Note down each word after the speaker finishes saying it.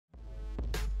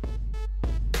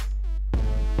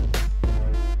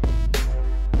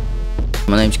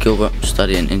My name's Gilbert,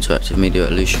 studying interactive media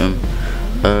at Lewisham.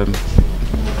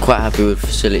 Quite happy with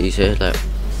facilities here, like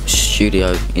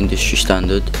studio, industry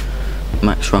standard,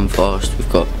 max run fast.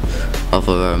 We've got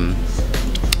other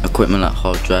equipment like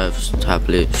hard drives,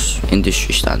 tablets,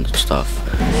 industry standard stuff.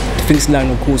 The things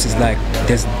learned, of course, is like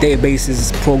there's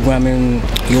databases, programming.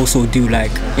 You also do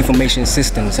like information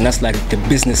systems, and that's like the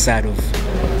business side of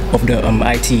the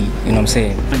IT, you know what I'm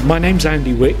saying? My name's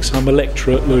Andy Wicks, I'm a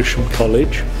lecturer at Lewisham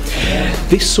College.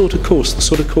 This sort of course, the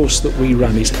sort of course that we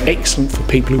run, is excellent for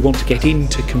people who want to get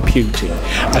into computing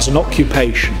as an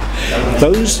occupation.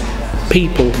 Those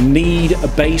people need a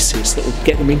basis that will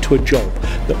get them into a job,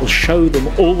 that will show them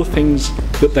all the things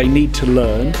that they need to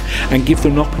learn and give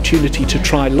them an opportunity to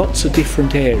try lots of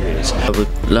different areas. We're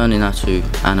learning how to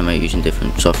animate using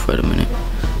different software at the minute.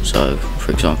 So,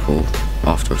 for example,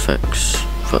 After Effects,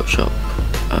 Photoshop,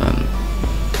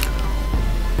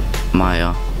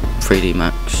 Maya, 3D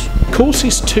Max. The course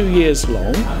is 2 years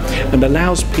long and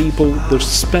allows people the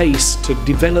space to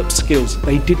develop skills that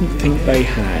they didn't think they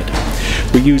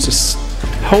had. We use a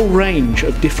whole range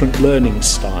of different learning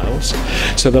styles,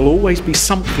 so there'll always be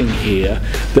something here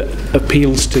that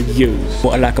appeals to you.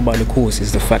 What I like about the course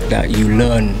is the fact that you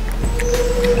learn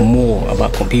more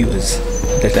about computers.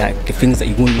 There's like the things that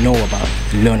you wouldn't know about,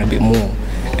 you learn a bit more,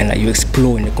 and like you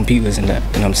explore in the computers and that,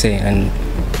 you know what I'm saying? And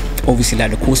obviously like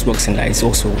the courseworks and that is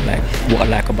also like what I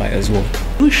like about it as well.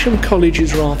 Lewisham College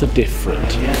is rather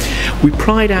different. We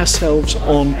pride ourselves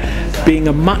on being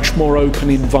a much more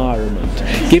open environment,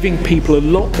 giving people a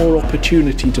lot more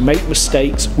opportunity to make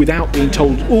mistakes without being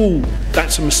told, "Oh,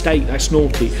 that's a mistake, that's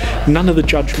naughty." None of the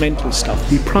judgmental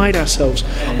stuff. We pride ourselves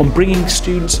on bringing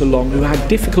students along who have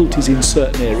difficulties in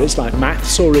certain areas like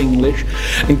maths or English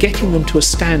and getting them to a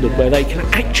standard where they can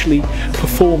actually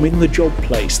perform in the job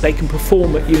place, they can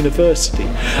perform at university,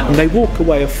 and they walk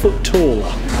away a foot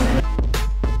taller.